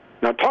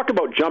Now, talk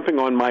about jumping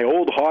on my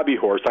old hobby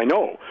horse, I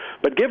know.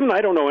 But given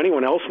I don't know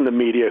anyone else in the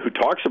media who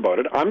talks about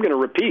it, I'm going to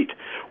repeat.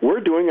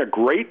 We're doing a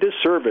great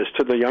disservice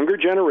to the younger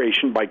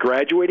generation by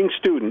graduating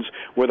students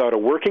without a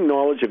working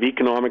knowledge of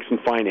economics and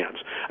finance.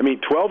 I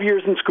mean, 12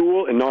 years in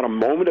school and not a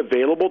moment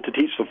available to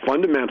teach the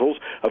fundamentals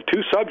of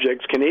two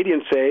subjects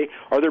Canadians say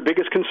are their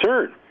biggest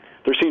concern.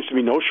 There seems to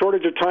be no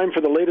shortage of time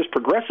for the latest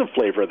progressive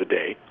flavor of the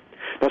day.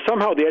 Now,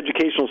 somehow the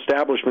educational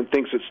establishment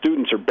thinks that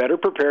students are better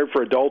prepared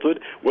for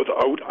adulthood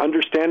without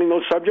understanding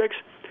those subjects.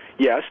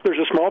 Yes, there's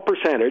a small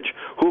percentage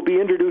who will be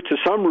introduced to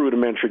some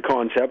rudimentary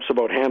concepts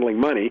about handling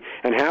money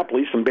and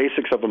happily some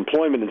basics of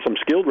employment in some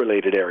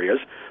skilled-related areas,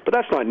 but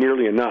that's not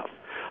nearly enough.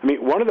 I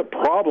mean, one of the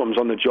problems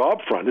on the job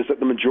front is that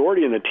the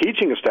majority in the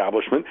teaching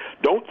establishment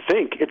don't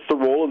think it's the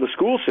role of the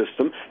school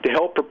system to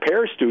help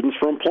prepare students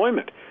for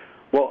employment.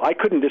 Well, I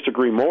couldn't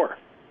disagree more.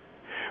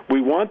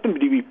 We want them to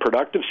be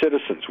productive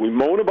citizens. We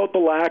moan about the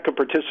lack of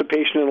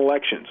participation in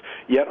elections,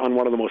 yet on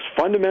one of the most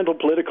fundamental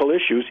political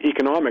issues,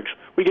 economics,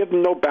 we give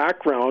them no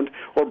background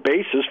or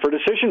basis for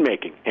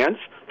decision-making. Hence,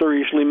 they're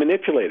easily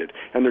manipulated.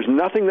 And there's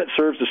nothing that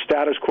serves the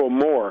status quo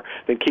more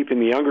than keeping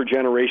the younger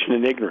generation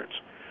in ignorance.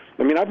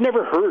 I mean, I've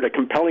never heard a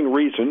compelling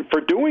reason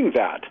for doing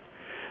that.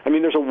 I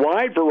mean, there's a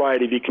wide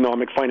variety of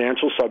economic,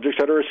 financial subjects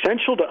that are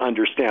essential to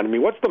understand. I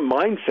mean, what's the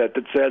mindset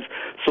that says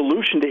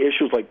solution to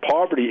issues like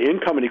poverty,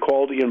 income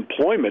inequality,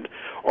 employment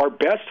are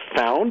best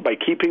found by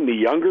keeping the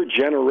younger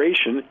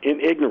generation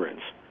in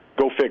ignorance?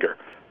 Go figure.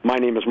 My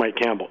name is Mike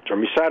Campbell.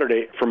 Join me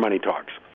Saturday for Money Talks.